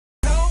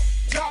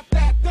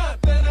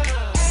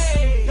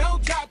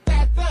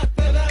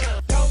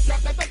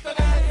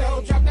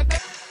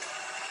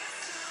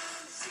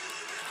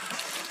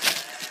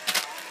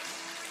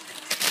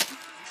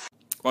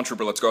Come on,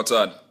 Trooper, let's go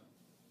outside.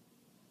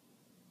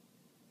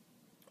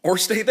 Or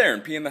stay there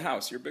and pee in the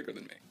house. You're bigger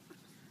than me.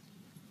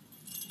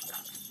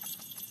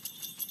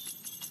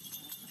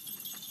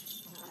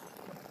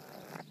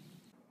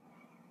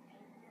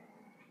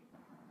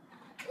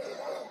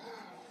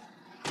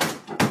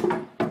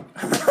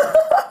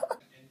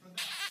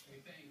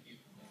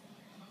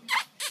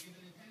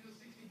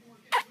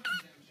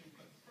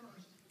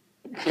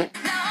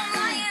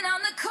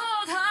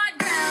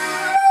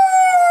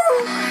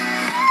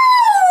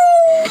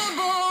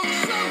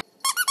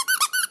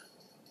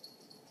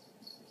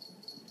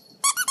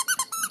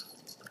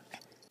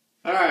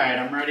 Alright,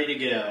 I'm ready to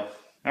go.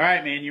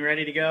 Alright, man, you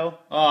ready to go?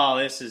 Oh,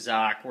 this is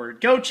awkward.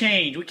 Go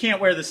change. We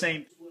can't wear the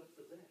same.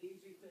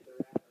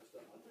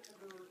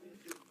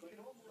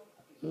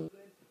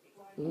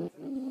 To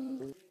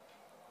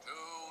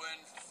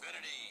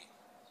infinity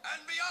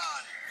and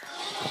beyond!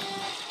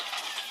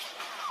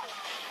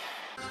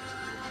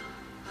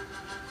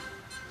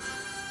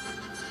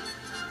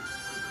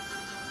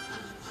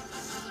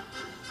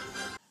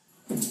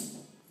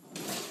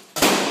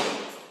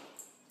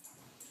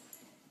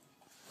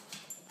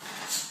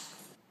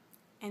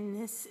 And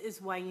this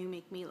is why you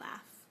make me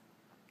laugh.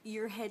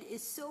 Your head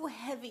is so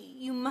heavy,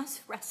 you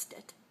must rest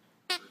it.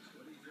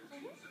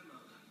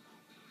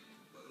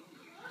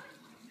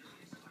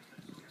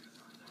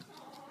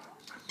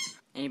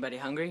 Anybody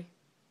hungry?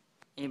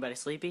 Anybody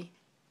sleepy?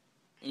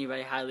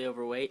 Anybody highly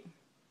overweight?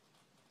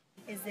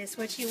 Is this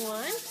what you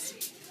want?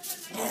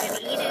 I'm gonna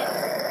eat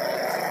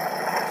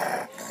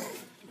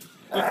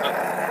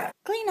it.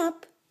 Clean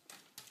up.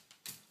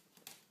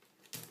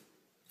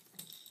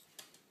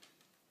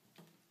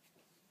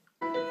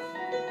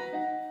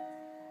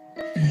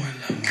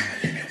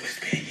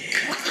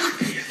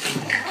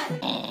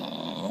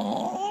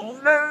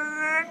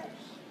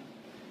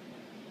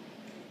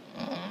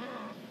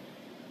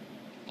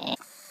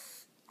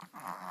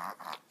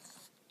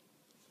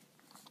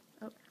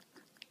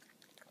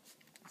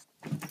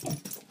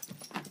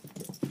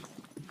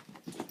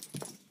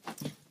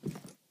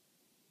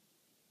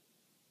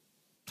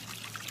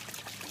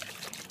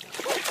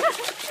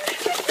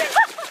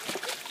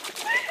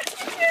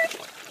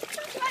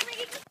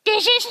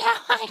 This is how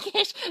I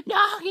kiss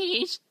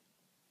doggies.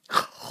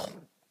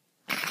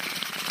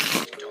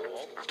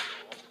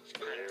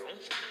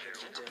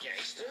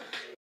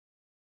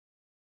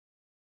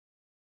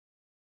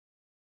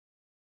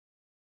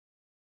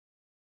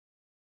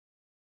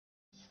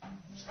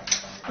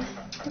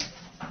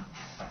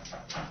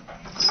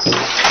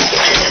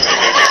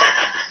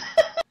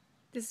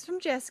 This is from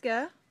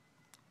Jessica,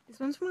 this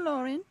one's from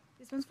Lauren,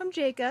 this one's from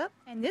Jacob,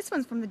 and this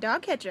one's from the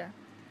dog catcher.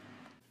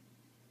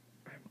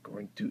 I'm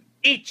going to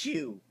eat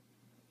you!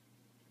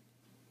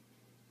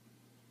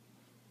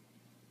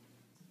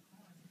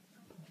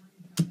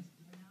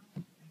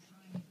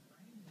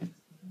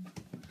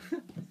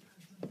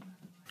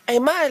 Hey,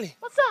 Miley.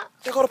 What's up?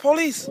 They call the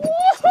police. I'm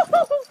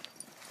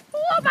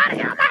out of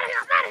here, I'm out of here,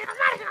 I'm out of here,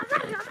 I'm out of here, I'm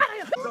out of here, I'm out of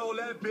here. Told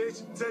that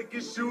bitch, take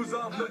your shoes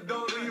off, look,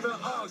 don't even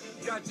hug.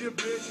 Got your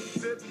bitch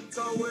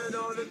tiptoeing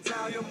on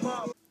Italian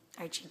mom.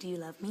 Archie, do you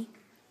love me?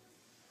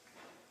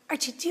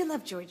 Archie, do you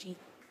love Georgie?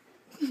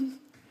 I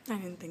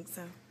didn't think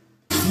so.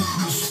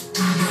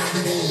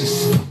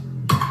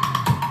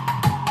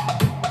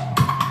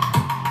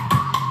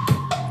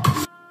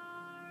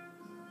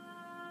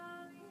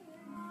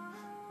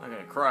 Not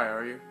gonna cry,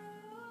 are you?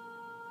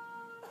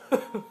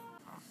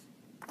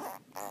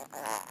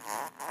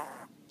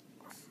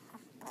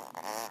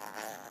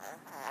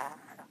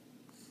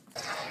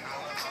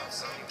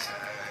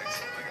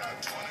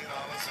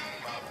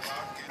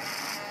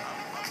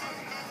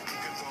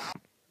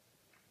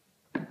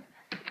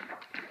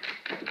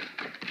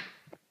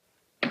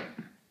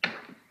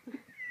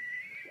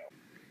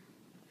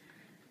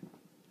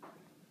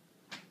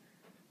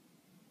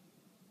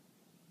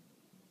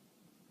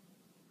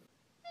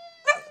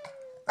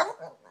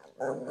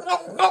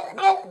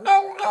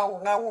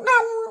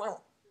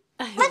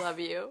 I love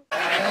you.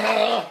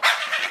 Oh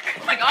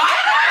my god!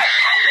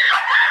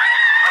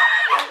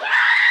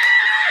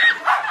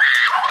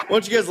 Why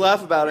don't you guys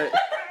laugh about it?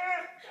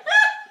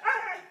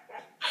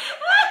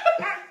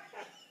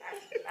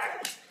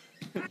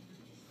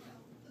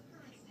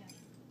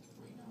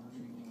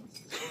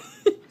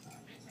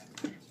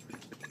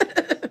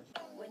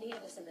 When you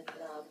have us in the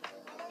club,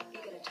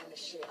 you're gonna turn the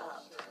shit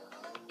up.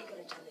 You're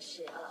gonna turn the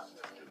shit up.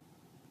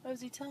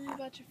 Rosie, tell me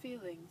about your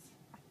feelings.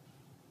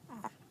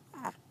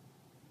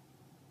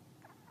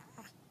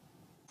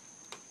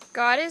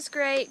 God is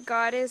great,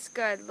 God is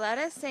good. Let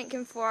us thank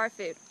him for our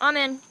food.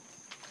 Amen.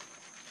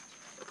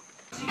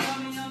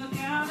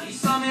 You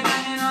saw me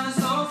banging on the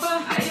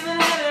sofa. I even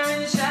had her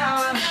in the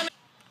shower.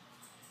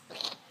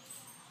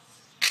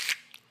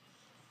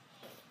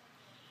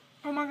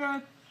 Oh my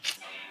god.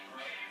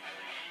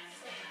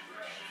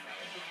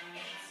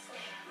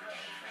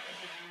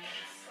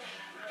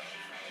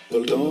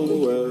 Well,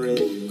 don't worry.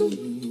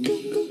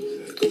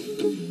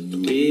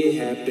 Be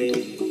happy.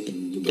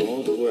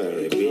 Don't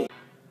worry. Be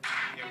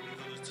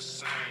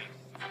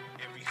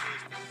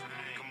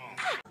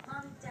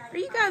Are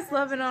you guys just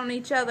loving on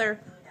each other.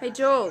 Hey,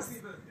 Jules.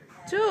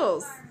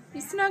 Jules,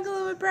 you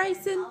snuggling with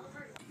Bryson?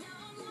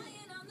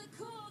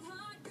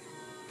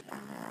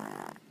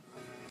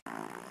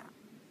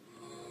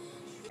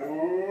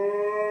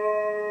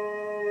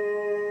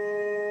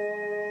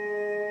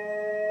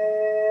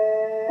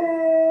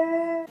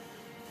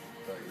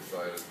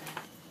 Excited.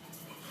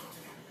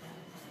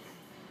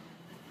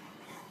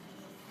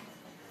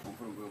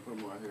 We'll put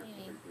him right here.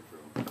 Take a picture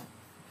of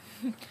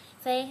him.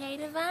 Say hey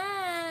to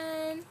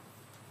Vine.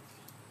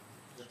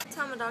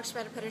 Tell my dog she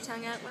better put her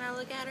tongue out when I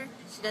look at her.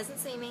 She doesn't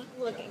see me.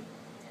 Looking.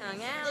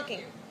 Tongue out.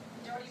 Looking.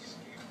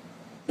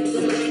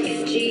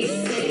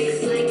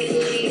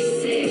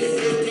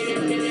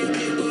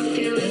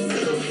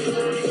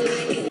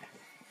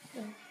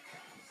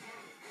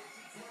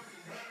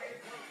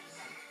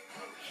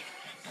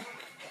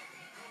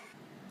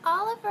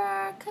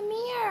 Oliver, come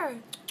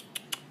here.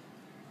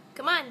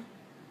 Come on.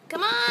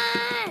 Come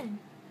on.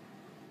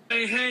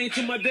 Chain hang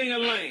to my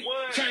ding-a-ling.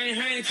 Chain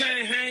hang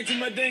to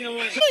my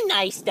ding-a-ling. You're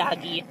nice,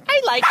 doggy.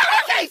 I like it.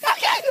 Okay.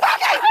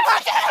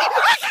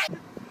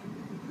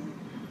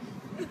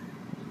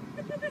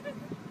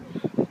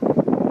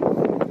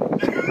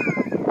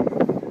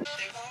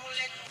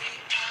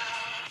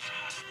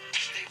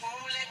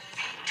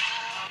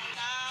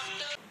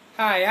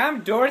 Hi,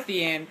 I'm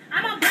Dorothy and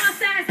I'm a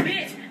boss-ass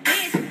bitch.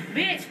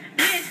 Bitch.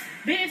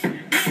 Ain't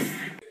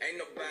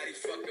nobody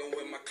fucking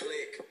with my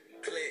click.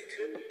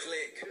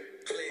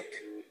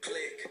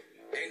 Click.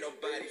 Ain't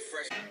nobody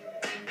fresh.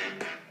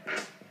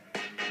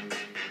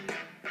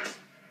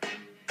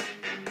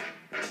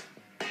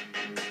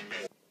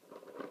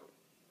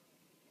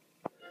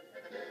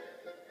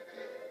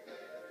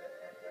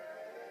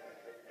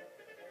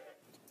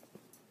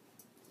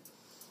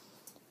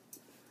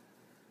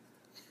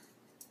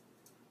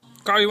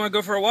 Carl, you want to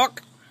go for a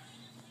walk?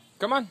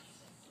 Come on.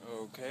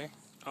 Okay.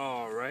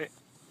 All right.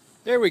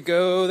 There we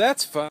go.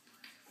 That's fun.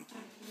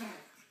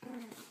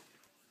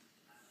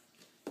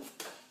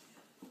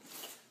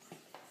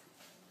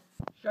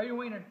 Show your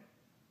wiener.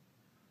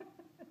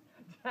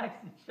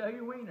 Jackson, show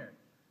your wiener.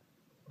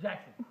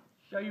 Jackson,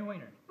 show your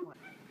wiener.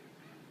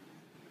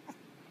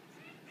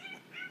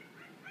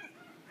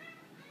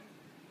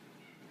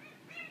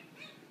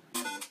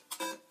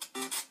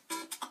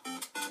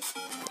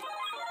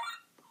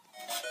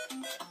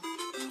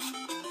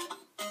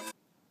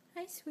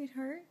 Hi,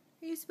 sweetheart.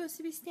 Are you supposed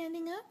to be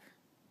standing up?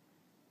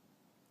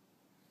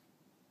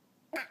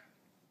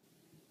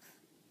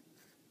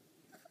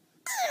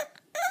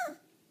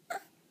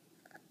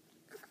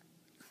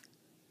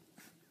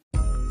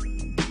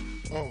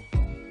 And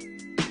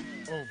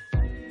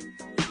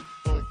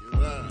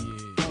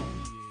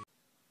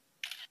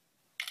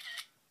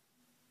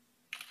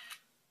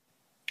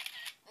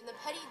the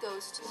petty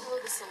goes to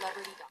the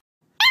celebrity dog.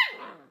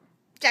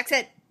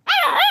 Jackson!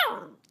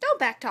 Don't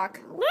backtalk.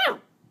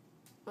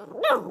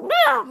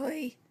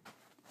 Oi.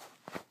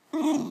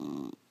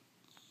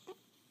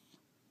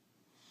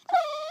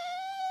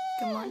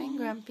 Good morning,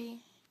 Grumpy.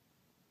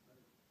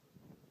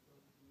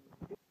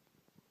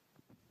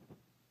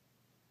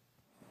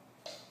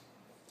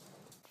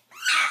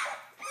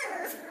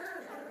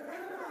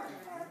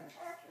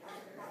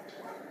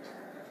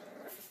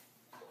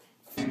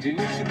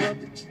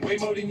 Way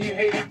more than you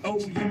hate. Oh,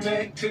 you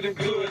mad to the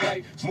good,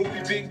 like movie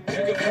big. You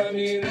can find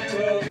me in the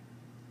club.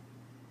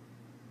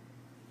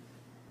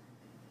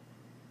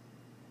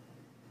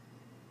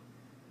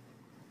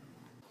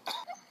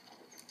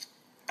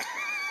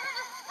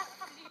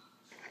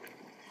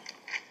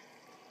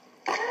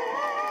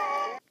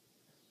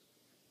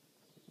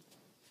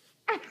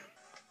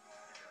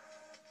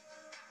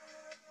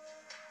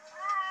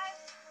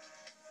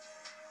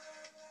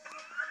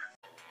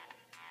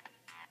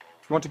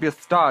 You want to be a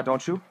star,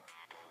 don't you?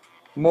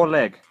 More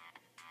leg.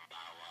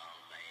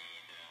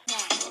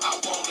 I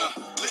wanna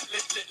lick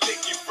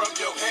you from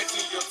your head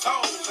to your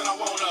toes, and I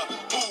wanna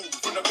move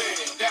from the bed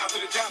down to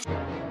the down.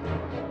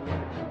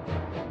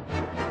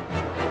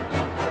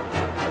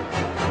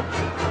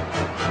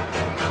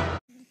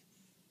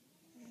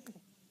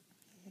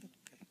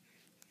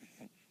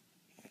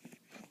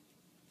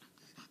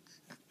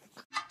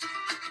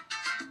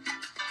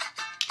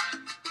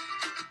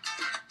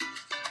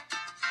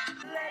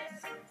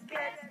 Let's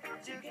get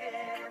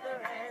together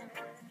and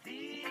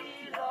feel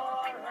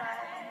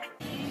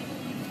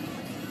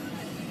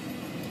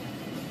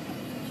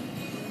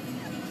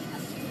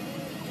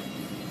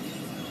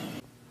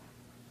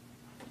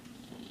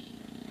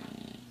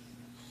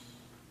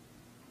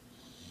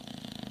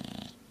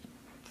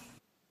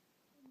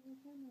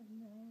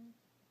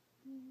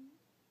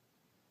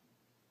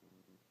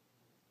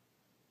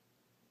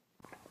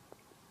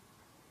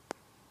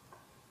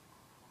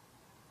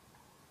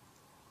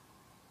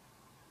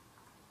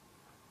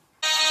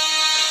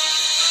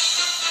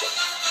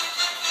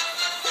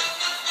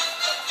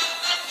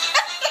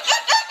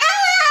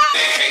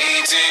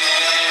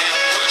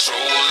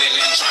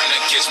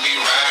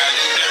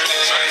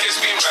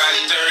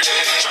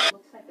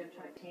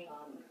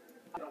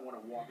don't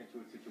want to walk into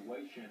a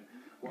situation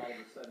where all of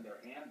a sudden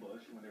they're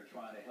ambushed when they're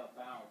trying to help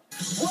out.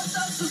 What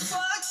does the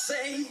fox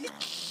say?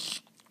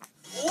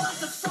 What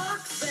the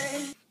fox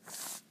say?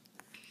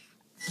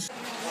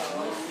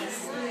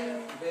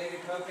 Baby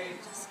cookie.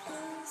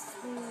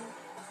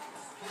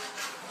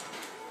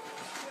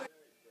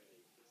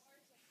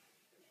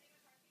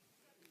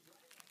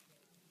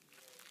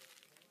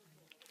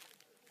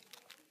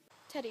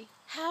 Teddy,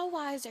 how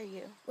wise are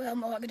you? Well,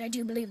 Morgan, I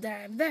do believe that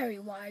I am very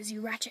wise,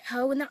 you ratchet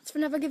hoe, and that's for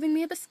never giving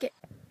me a biscuit.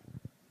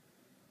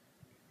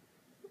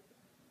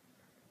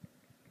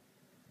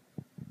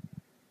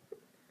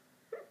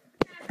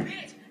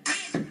 Bitch,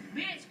 bitch, bitch,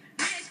 bitch,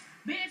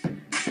 bitch,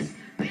 bitch,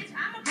 bitch,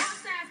 I'm a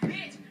boss ass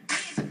bitch,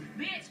 bitch,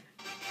 bitch.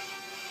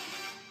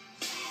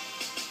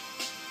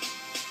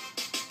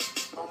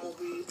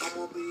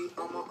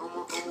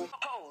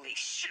 Holy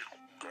shit.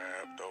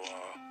 Grab the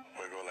wall,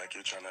 wiggle like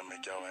you're trying to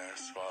make your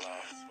ass fall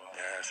off.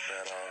 Your ass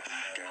fat off.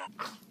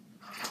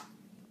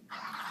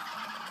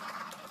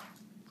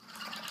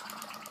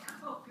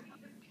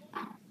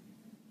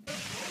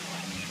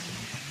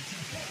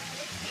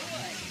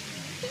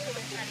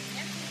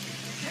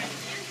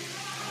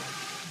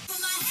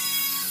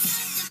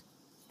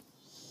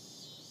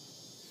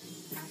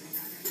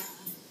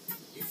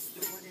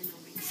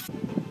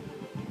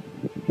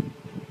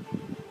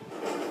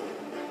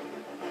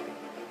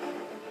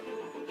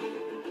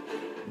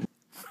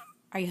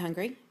 Are you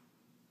hungry?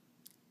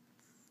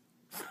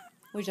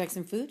 Would you like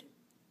some food?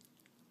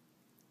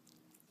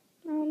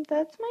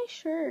 That's my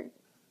shirt.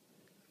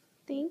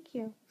 Thank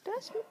you.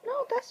 That's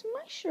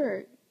my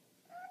shirt.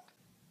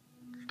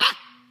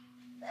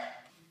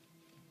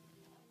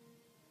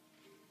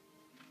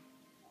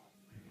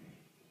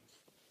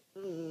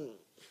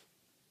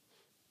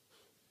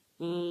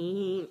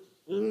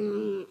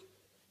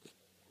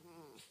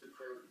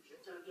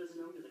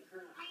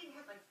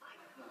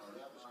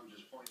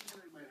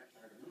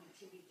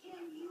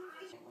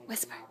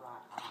 Whisper.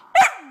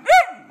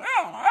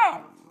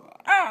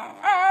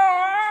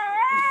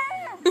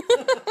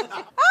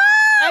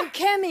 I'm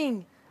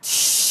coming.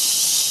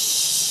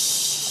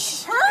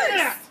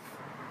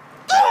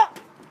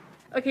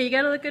 Okay, you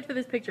gotta look good for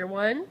this picture.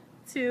 1,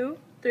 2,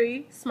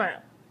 3,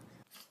 smile.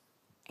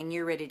 And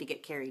you're ready to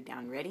get carried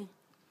down. Ready?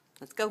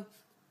 Let's go.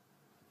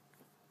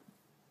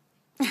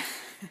 Oh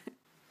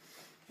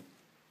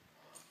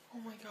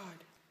my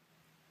god.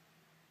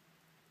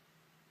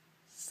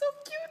 So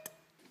cute.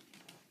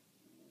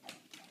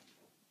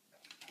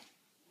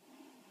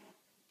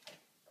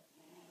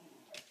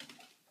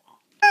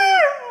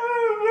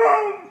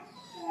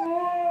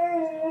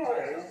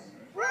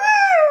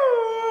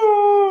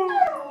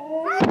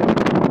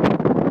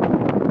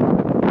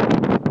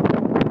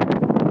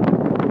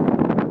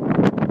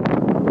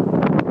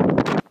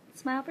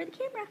 Smile for the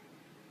camera.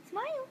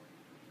 Smile.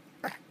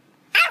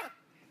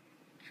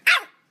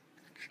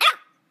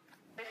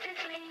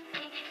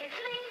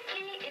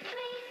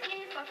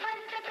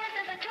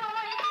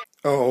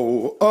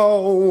 Oh,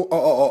 oh,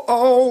 oh, oh,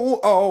 oh,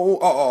 oh,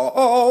 oh,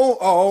 oh,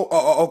 oh,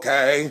 oh,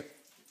 okay.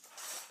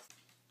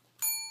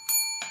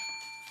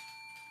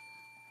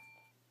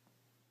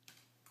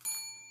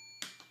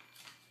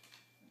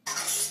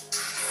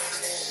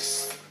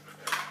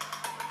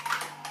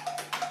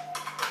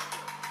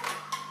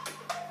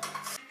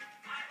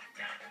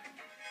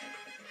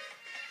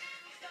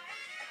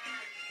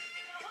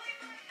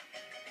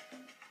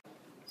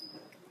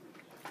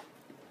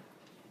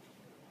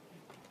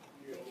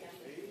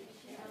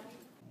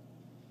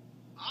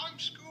 I'm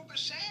Scuba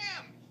Sam.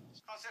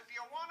 Because if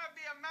you want to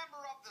be a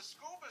member of the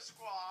Scuba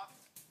Squad,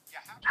 you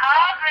have to...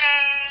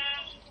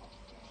 Harvey!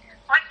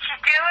 What you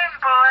doing,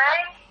 boy?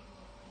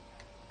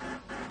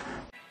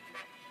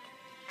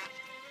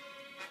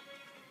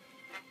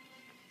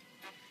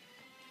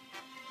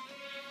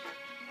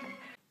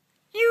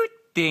 You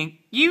think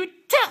you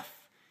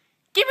tough.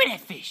 Give me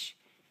that fish.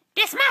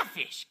 That's my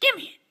fish. Give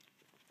me it.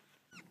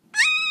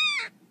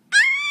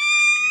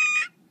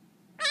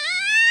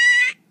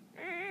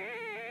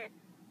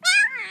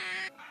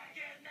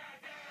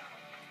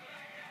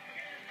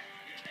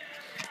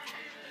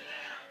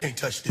 Can't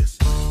touch this.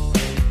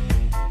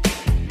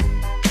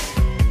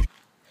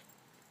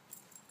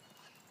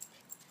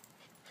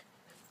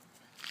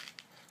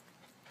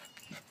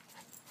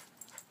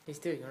 Hey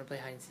Stu, you wanna play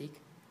hide and seek?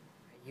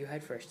 You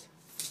hide first.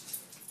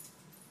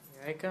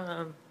 Here I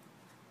come.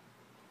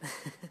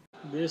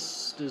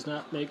 This does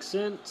not make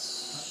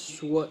sense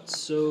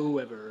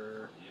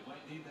whatsoever.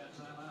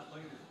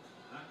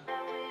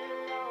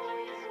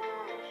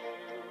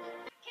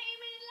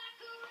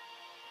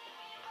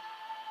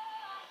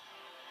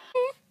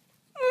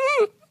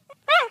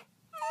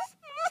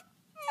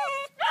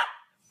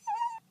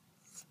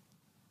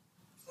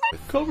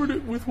 Covered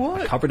it with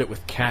what? I covered it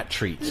with cat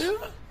treats. Yeah?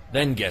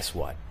 Then guess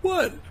what?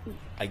 What?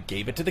 I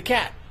gave it to the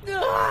cat. We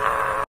said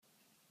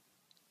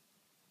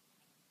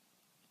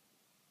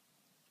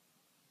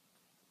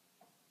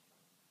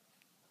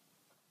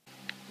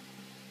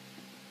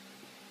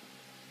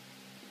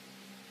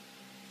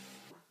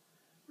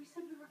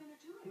we were gonna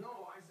do it.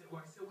 No, I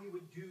said we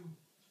would do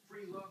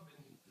free love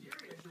and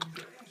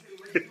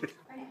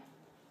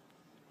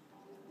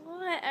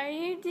What are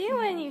you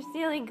doing, you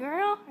silly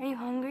girl? Are you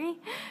hungry?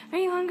 Are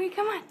you hungry?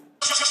 Come on.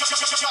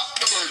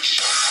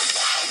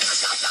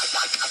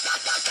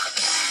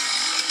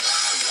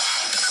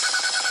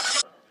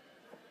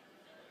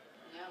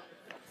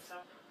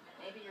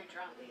 Maybe you're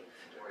drunk.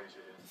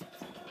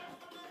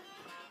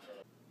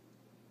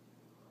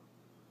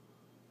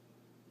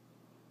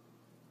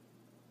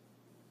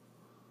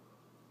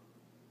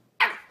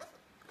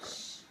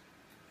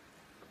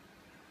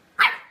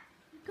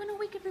 You're gonna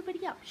wake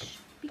everybody up. Shh.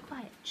 Be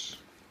quiet. Shh.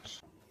 Shh.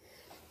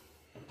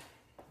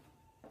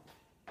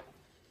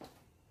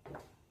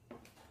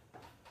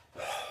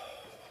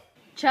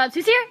 Chubbs,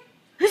 who's here?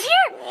 Who's here?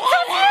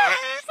 Someone's here!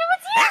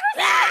 Someone's here!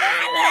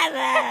 Who's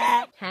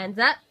here? Hands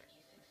up.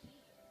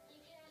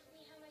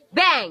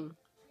 Bang!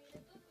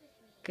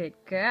 Good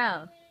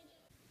girl.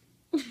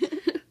 Oh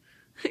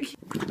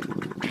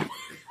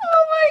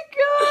my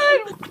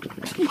god!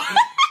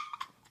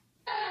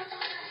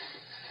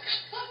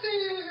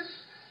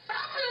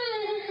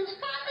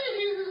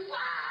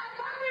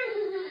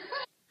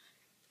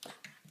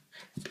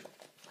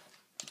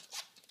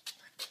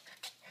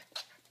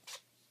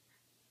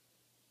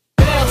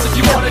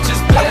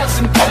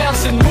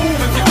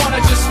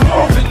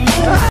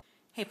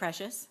 Hey,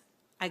 Precious.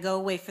 I go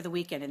away for the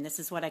weekend, and this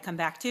is what I come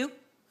back to?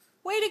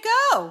 Way to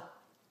go!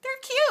 They're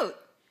cute!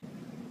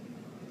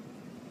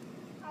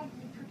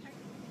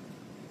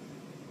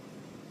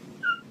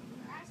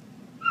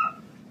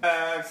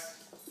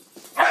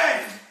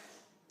 Bang!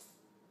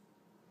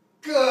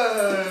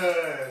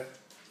 Good!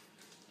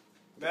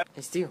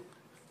 Hey, Stu. You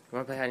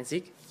wanna play hide and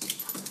seek?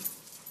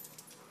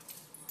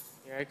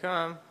 Here I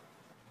come.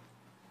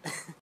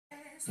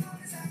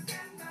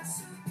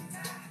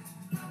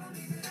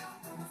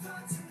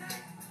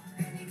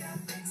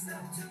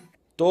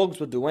 Dogs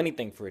will do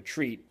anything for a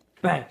treat.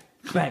 Bang,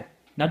 bang.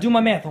 Now do my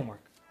math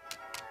homework.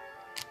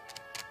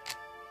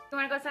 You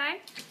wanna go outside?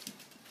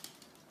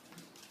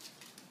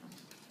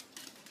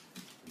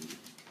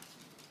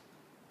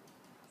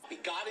 We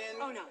got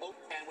in, and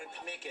when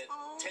make it,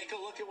 take a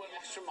look at what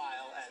extra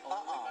mile and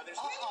mother's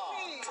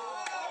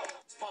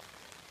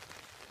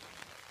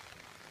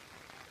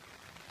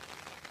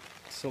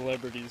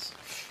Celebrities.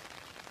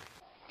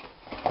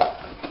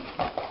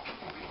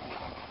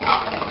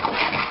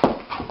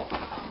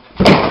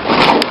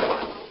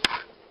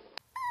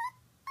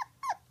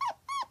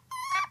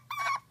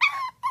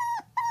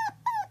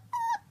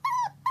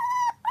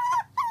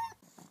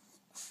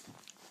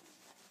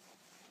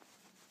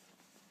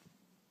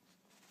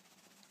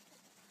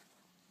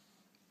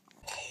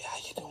 Hey, how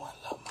you doing,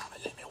 little mama?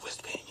 Let me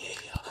whisper in your ear.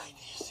 When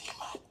you see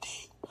my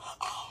dick,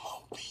 I'ma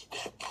beat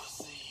that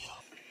pussy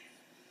up.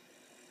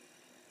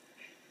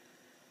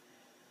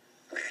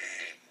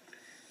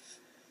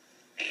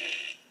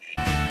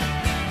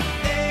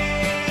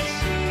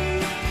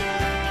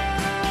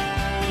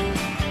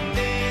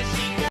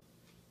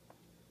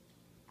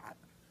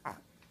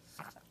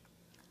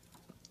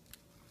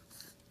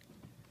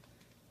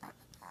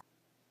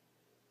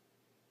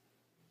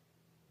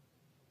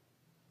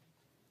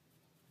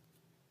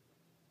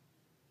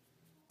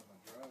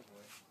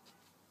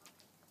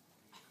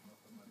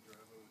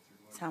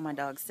 That's how my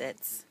dog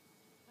sits.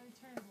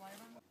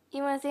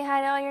 You wanna say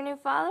hi to all your new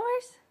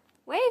followers?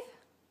 Wave.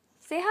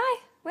 Say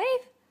hi.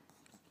 Wave.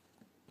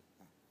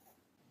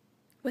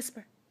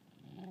 Whisper.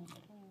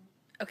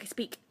 Okay,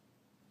 speak.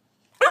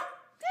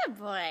 Good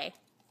boy.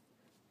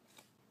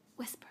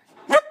 Whisper.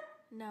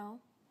 No,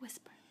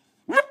 whisper.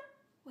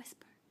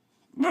 Whisper.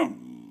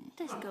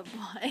 That's a good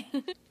boy.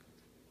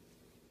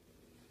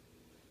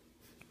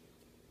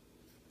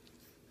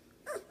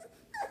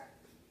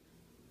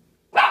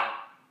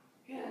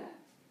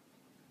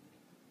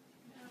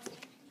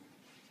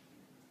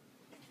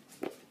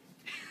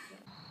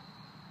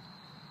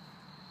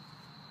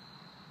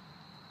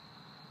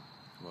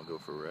 You wanna go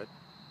for red?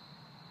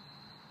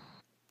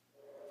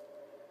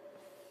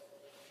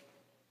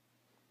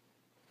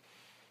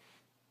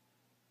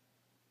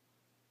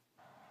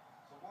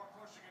 So more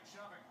pushing and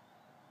shoving.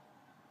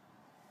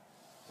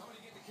 Somebody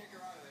get the kicker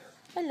out of there.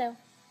 Hello.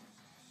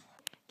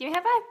 Give me a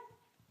high five.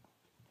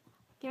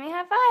 Give me a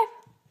high five.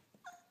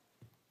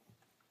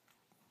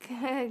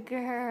 Good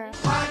girl.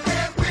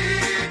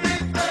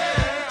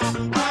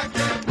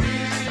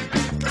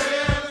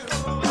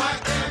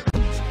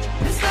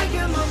 It's like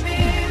you're my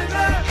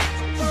mirror.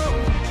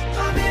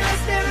 My mirror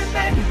staring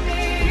back at me.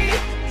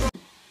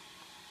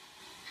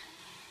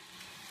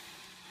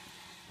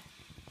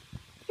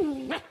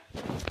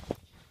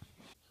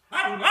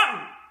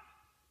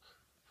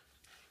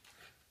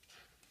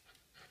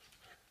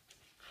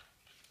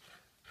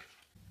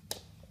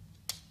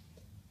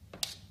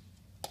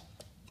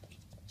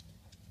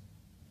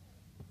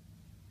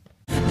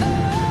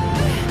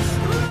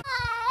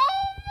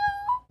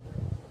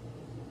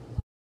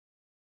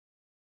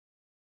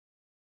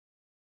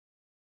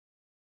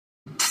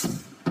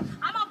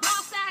 I'm a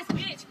boss ass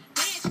bitch,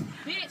 bitch,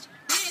 bitch,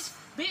 bitch,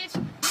 bitch,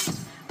 bitch,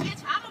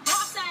 bitch. I'm a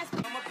boss ass.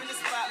 I'm up in the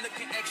spot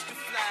looking extra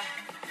fly.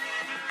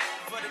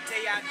 For the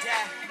day I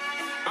die,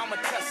 I'ma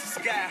touch the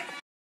sky.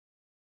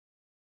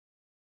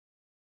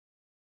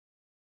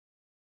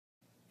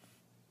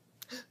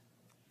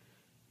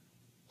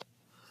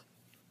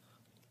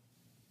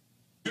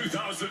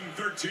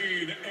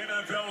 2013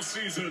 NFL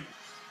season.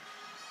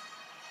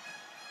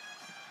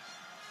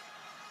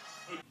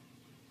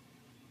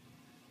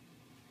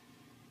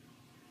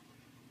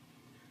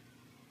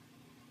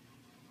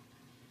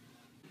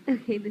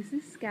 Okay, this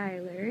is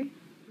Skylar.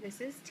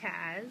 This is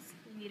Taz.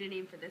 We need a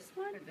name for this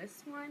one, for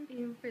this one,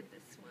 and for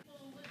this one.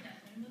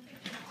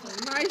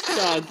 Nice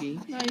doggy.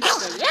 Nice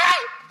doggy.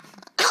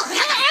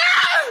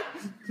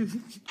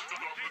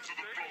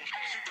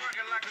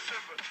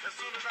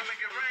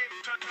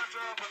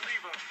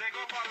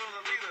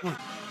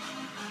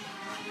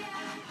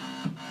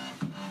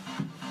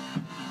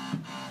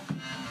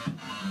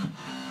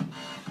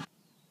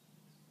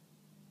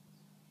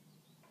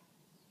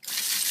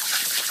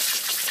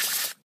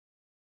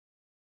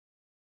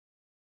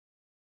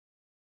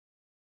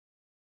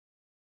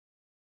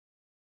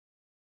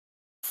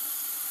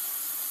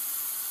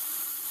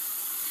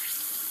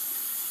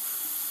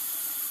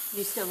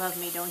 You still love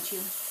me, don't you?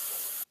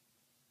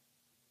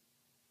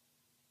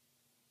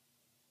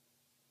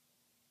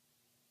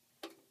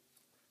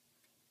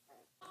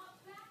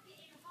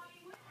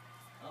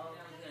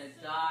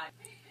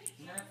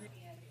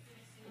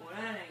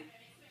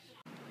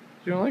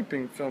 You don't like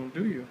being filmed,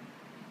 do you?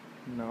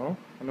 No.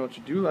 I know what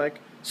you do like.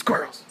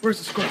 Squirrels! Where's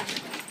the squirrels?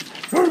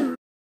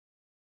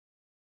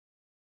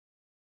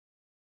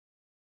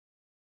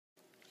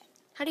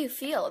 How do you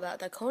feel about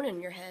that cone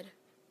in your head?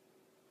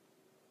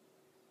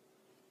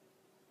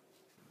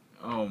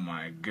 Oh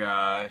my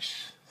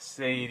gosh.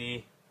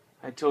 Sadie,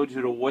 I told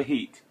you to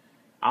wait.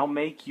 I'll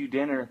make you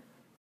dinner.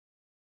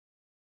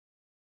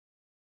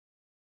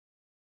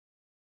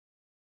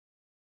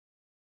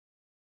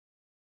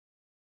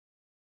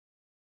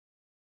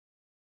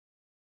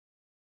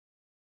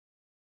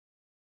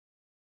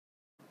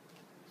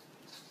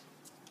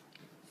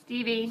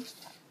 Stevie,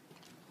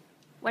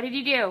 what did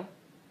you do?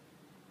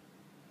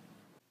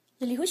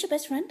 Lily, who's your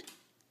best friend?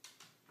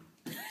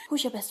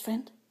 Who's your best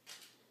friend?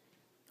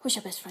 Who's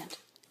your best friend?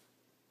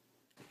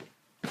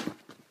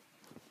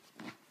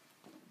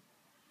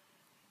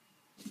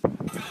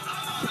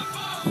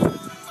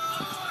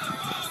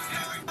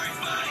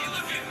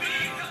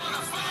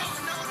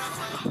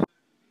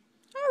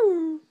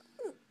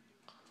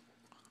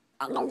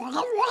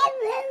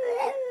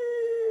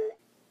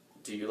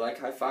 Do you like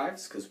high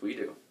fives? Because we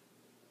do.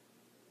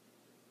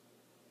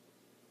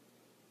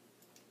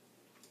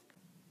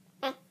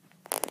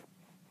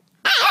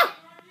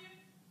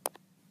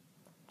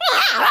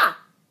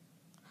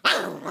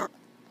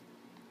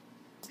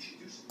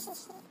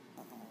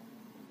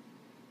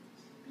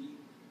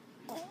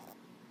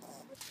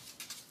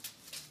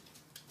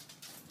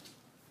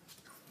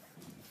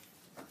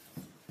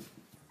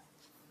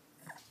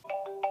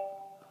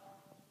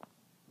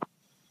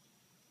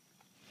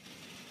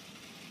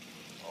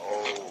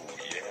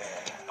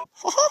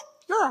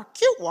 You're a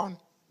cute one.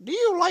 Do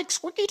you like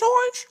squeaky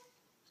toys?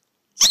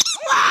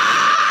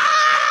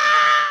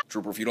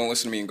 Trooper, if you don't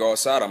listen to me and go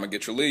outside, I'm gonna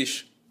get your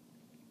leash.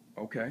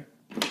 Okay.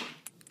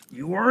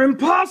 You are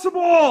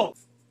impossible!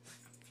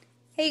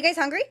 Hey, you guys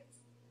hungry?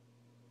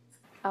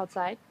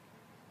 Outside.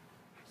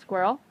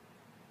 Squirrel.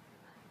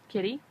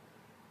 Kitty.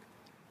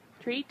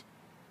 Treat.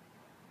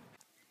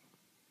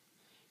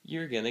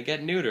 You're gonna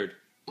get neutered.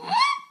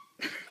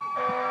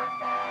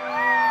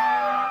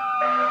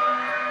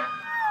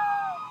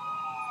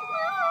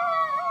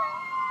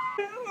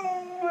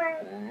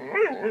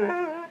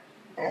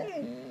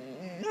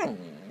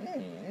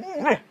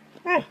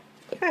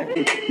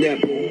 Yeah,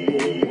 boom,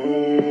 boom,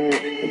 boom.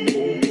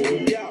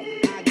 Yo,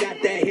 I got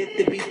that hit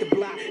to beat the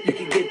block. You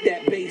can get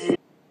that bass.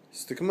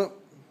 Stick him up.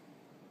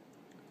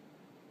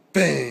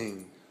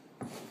 Bang!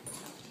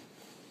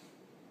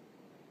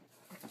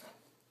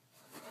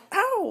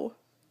 Ow!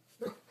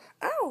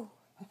 Ow!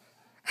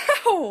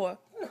 Ow!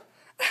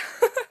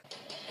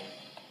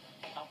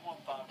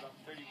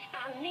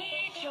 I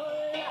need your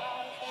love.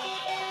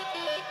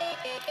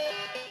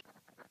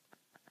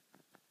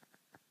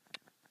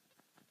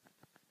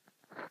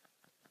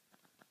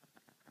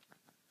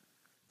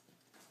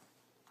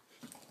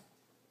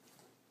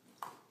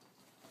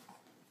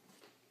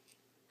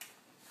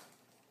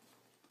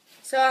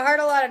 So I heard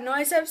a lot of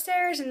noise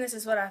upstairs, and this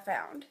is what I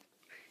found.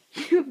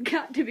 You've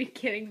got to be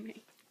kidding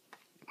me.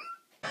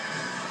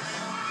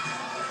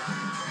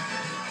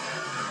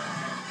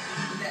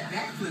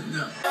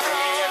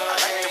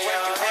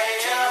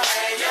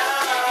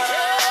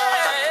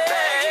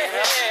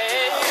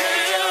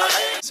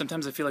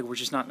 Sometimes I feel like we're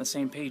just not on the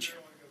same page.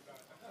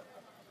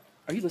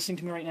 Are you listening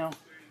to me right now?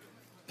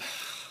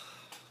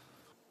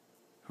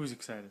 Who's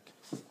excited?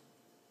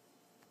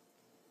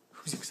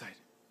 Who's excited?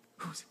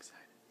 Who's excited?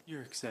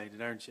 You're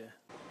excited, aren't you?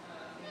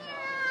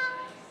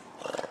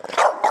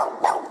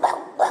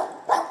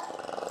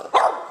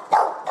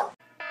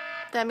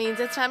 That means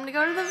it's time to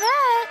go to the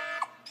vet.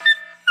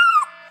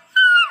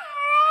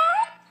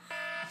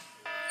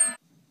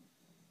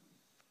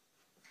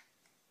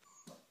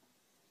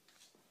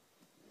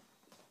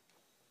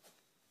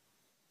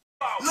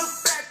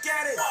 Look back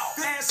at it.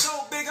 Ass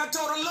so big, I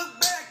told her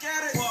look back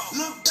at it.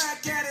 Look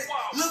back at it.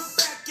 Look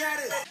back at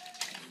it.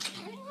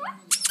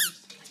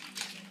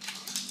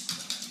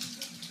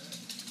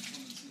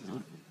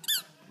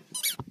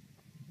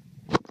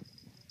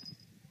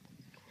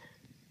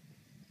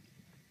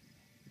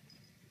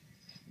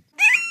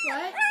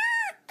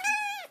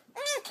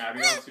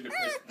 you to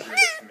pick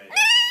grits, man.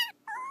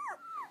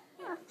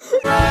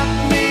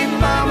 Rock me,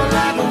 mama,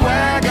 like a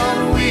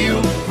wagon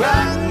wheel.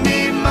 Rock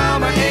me,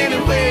 mama,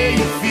 any way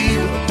you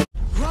feel.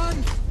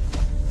 Run!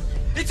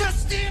 It's a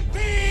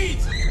stampede!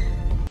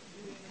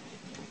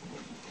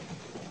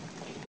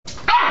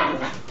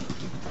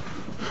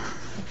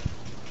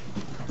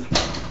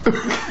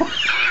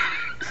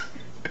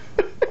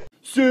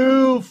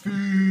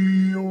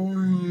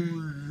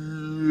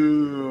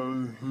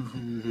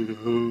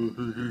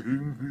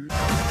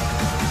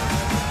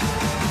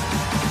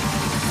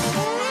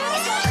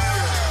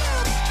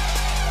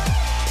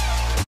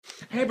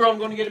 Hey bro, I'm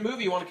going to get a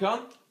movie. You want to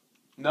come?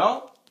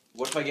 No?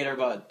 What if I get her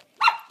bud?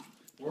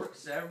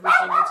 Works every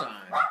single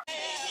time.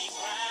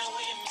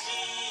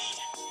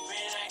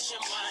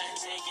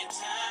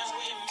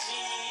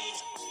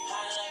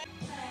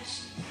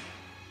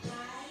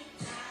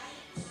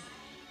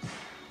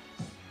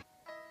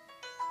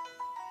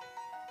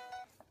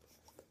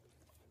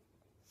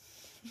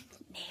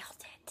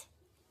 Nailed it.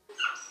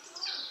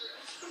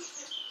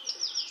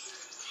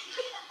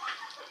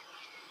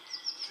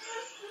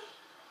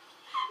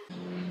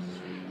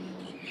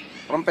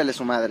 Rómpele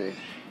su madre.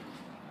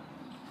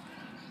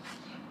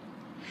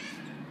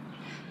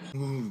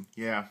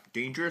 Yeah,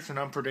 dangerous and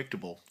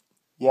unpredictable.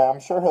 Yeah,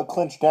 I'm sure he'll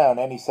clinch down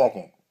any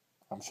second.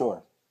 I'm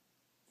sure.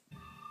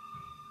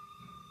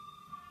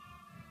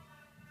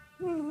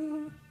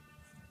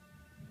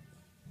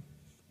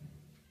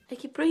 I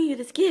keep bringing you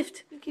this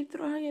gift. You keep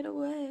throwing it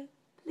away.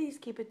 Please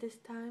keep it this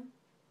time.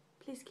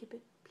 Please keep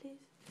it, please.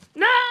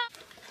 No!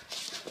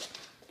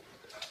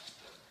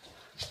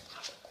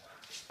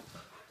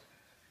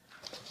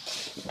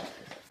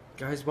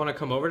 Guys want to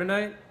come over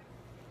tonight?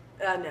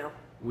 No.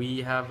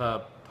 We have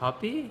a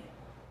puppy?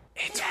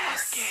 It's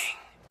working.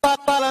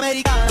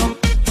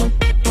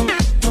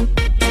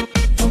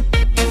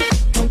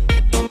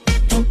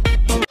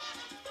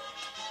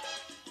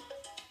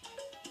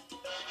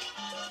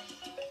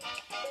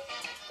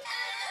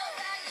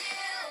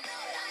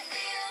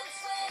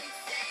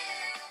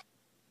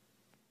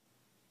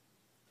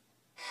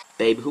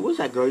 Babe, who was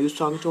that girl you was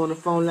talking to on the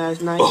phone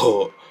last night?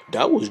 Oh,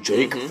 that was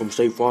Jake from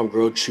State Farm,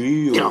 girl.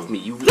 Chill. Get off me,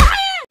 you.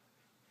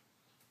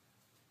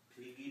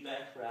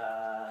 Piggyback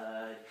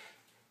ride.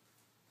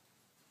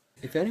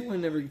 If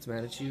anyone ever gets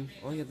mad at you,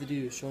 all you have to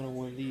do is show them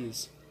one of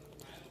these.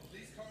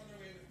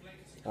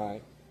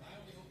 Alright.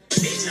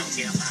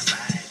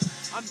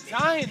 I'm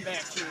dying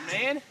back here,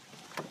 man.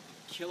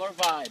 Killer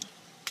vibe.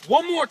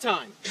 One more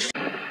time.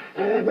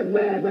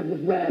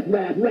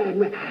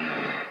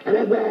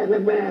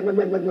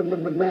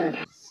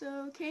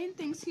 So Kane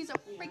thinks he's a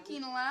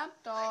freaking lap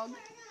dog.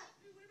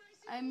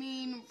 I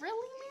mean,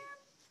 really,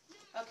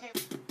 man? Okay.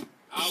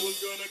 I was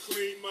gonna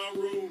clean my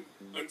room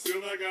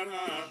until I got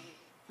high.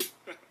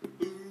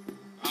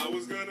 I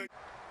was gonna.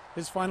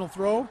 His final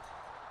throw.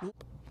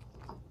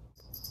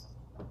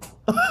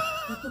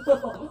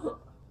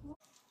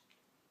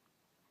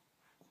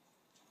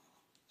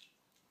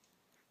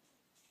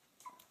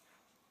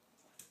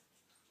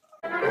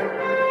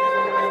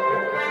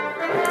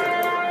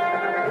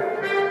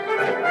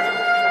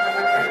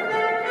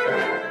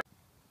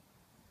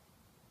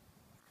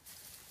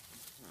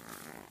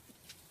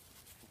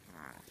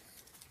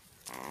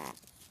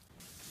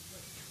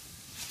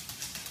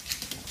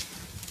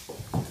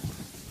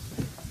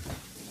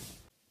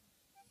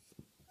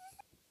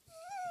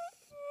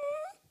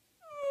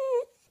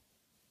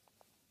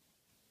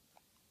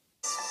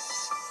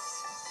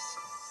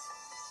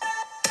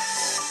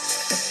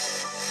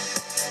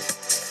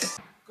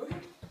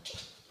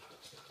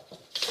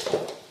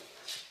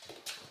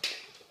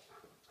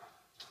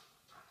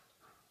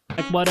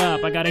 What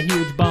up? I got a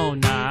huge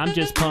bone. Nah, I'm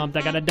just pumped.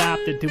 I got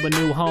adopted to a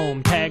new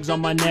home. Tags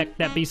on my neck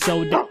that be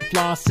so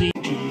flossy.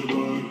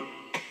 You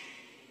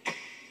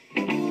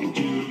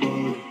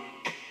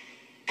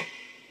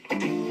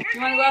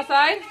wanna go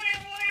outside?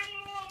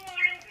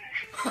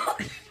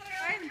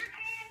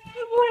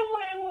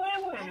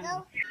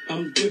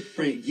 I'm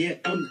different, yeah,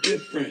 I'm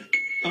different.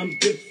 I'm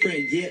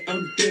different, yeah,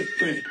 I'm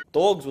different.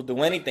 Dogs will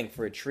do anything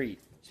for a treat.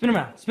 Spin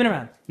around, spin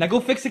around. Now go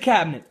fix the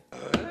cabinet.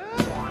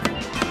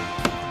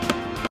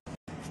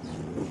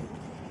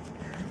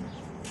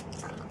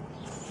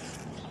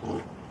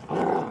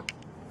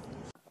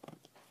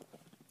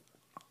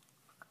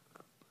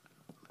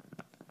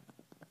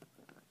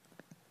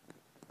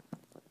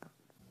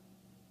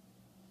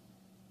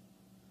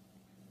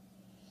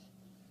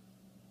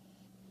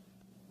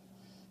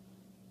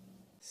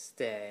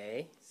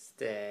 Stay,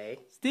 stay.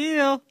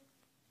 Steal.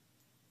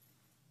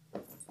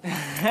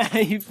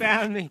 You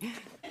found me.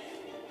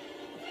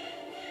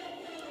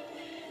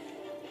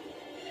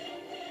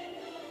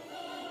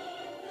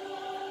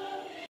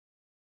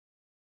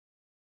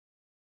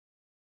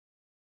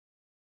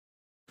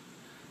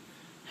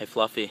 Hey,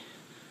 Fluffy.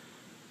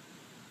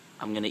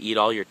 I'm gonna eat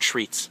all your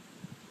treats.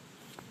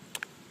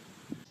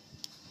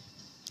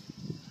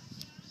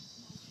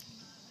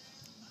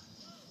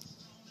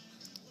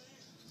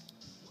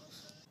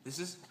 This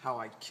is how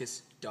I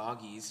kiss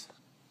doggies.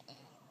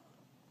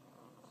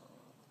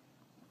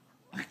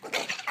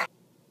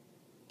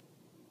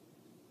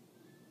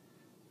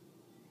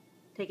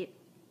 Take it.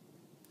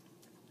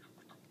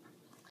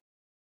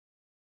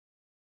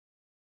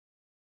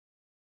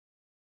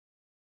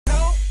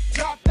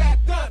 Drop that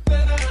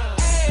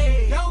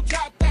hey, don't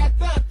drop that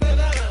don't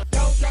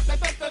drop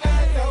that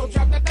don't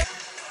drop that.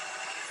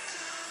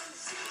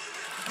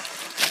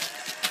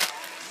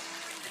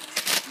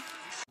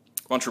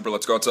 Come on, Trooper,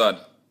 let's go outside.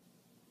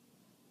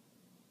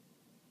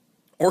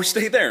 Or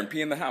stay there and pee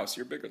in the house.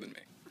 You're bigger than me.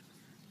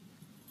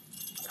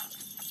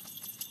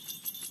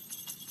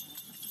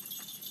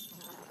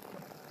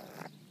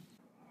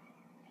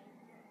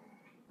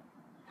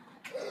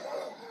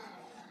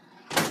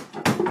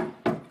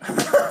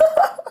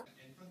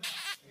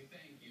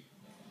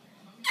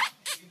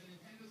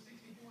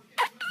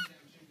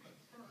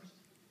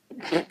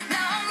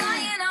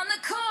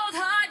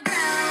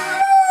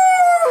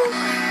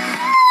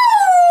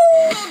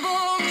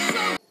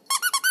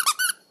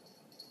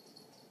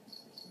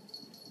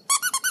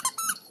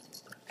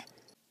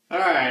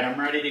 Alright, I'm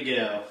ready to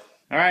go.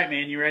 Alright,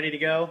 man, you ready to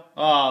go?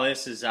 Oh,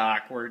 this is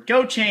awkward.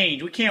 Go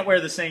change. We can't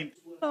wear the same.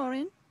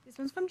 Lauren, this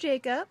one's from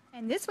Jacob,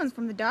 and this one's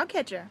from the dog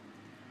catcher.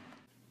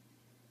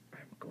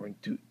 I'm going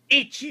to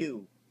eat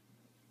you.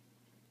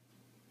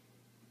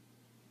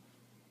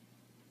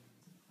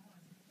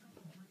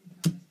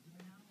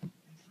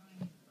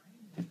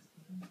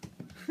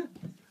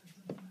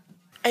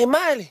 Hey,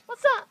 Miley.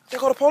 What's up? They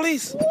call the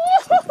police.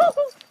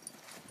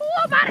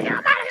 I'm out of here,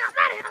 I'm out of here, I'm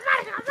out of here, I'm out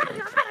of here, I'm out of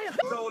here, I'm out of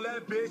here. Told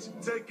that bitch,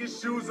 take your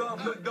shoes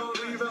off, but don't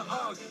even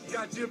hug.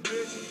 Got your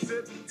bitch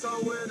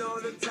tiptoeing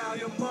on the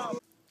Italian mob.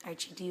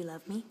 Archie, do you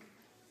love me?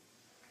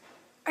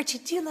 Archie,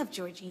 do you love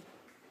Georgie?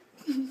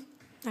 I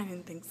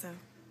didn't think so.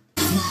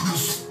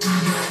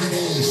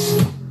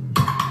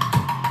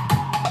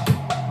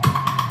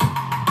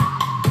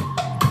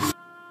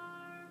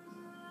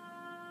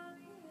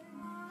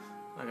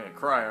 Not gonna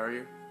cry, are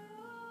you?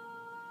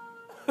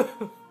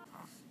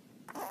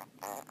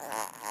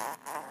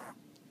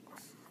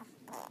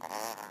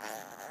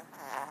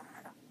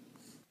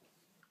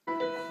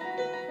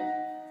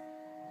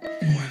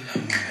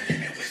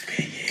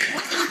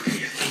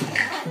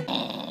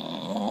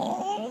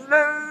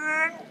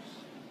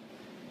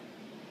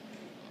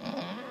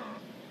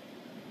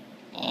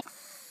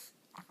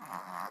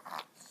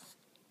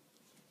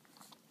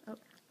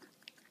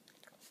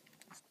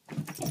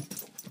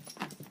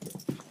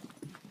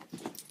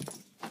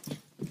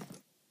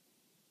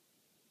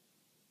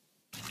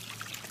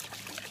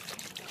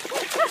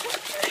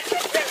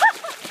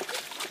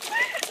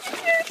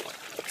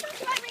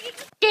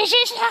 This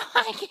is how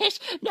I kiss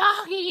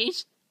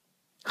doggies.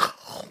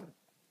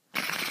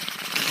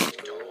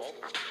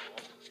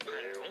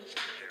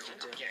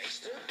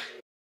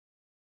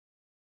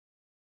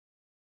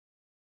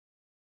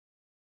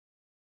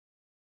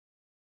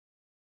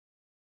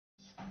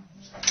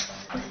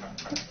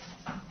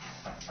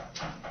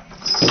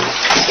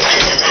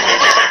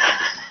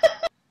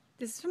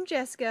 This is from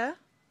Jessica.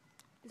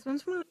 This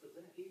one's from...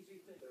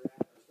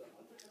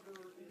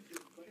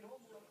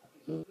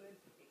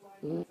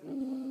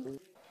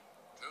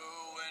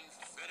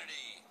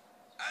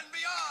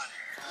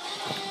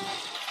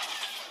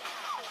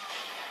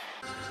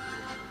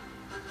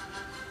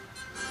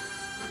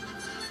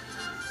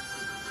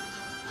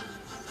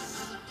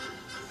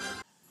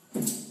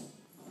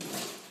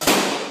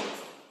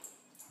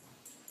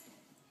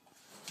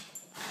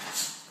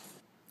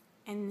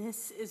 And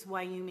this is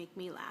why you make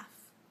me laugh.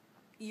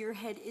 Your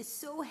head is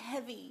so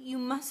heavy, you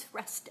must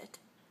rest it.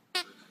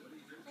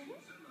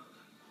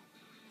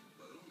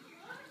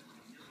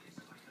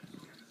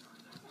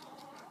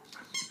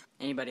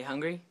 Anybody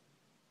hungry?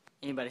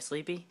 Anybody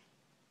sleepy?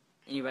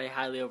 Anybody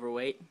highly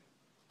overweight?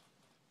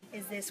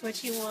 Is this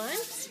what you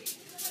want?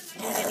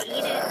 I'm gonna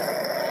eat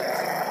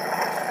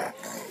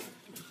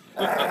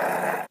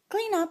it.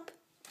 Clean up.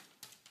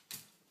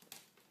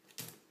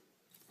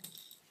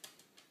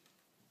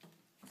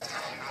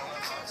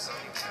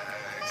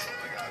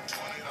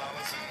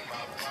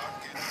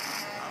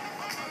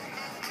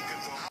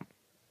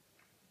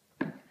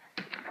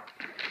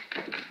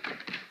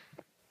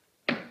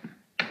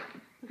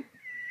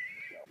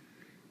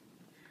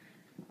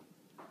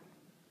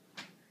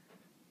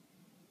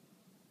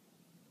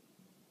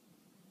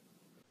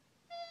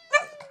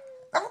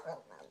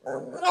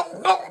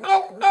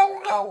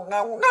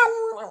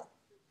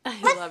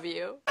 I love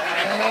you.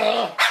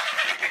 Oh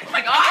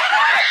my god!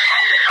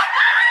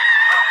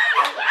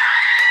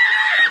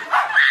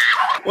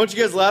 Why don't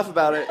you guys laugh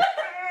about it?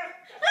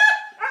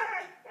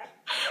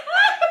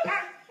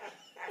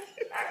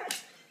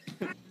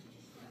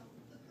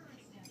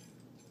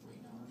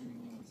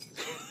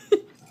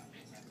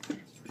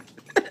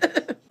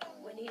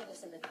 When you have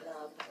us in the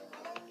club,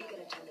 you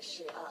gotta turn the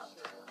shit up.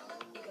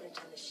 You gotta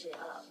turn the shit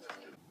up.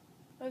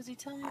 Rosie,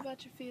 tell me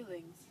about your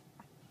feelings.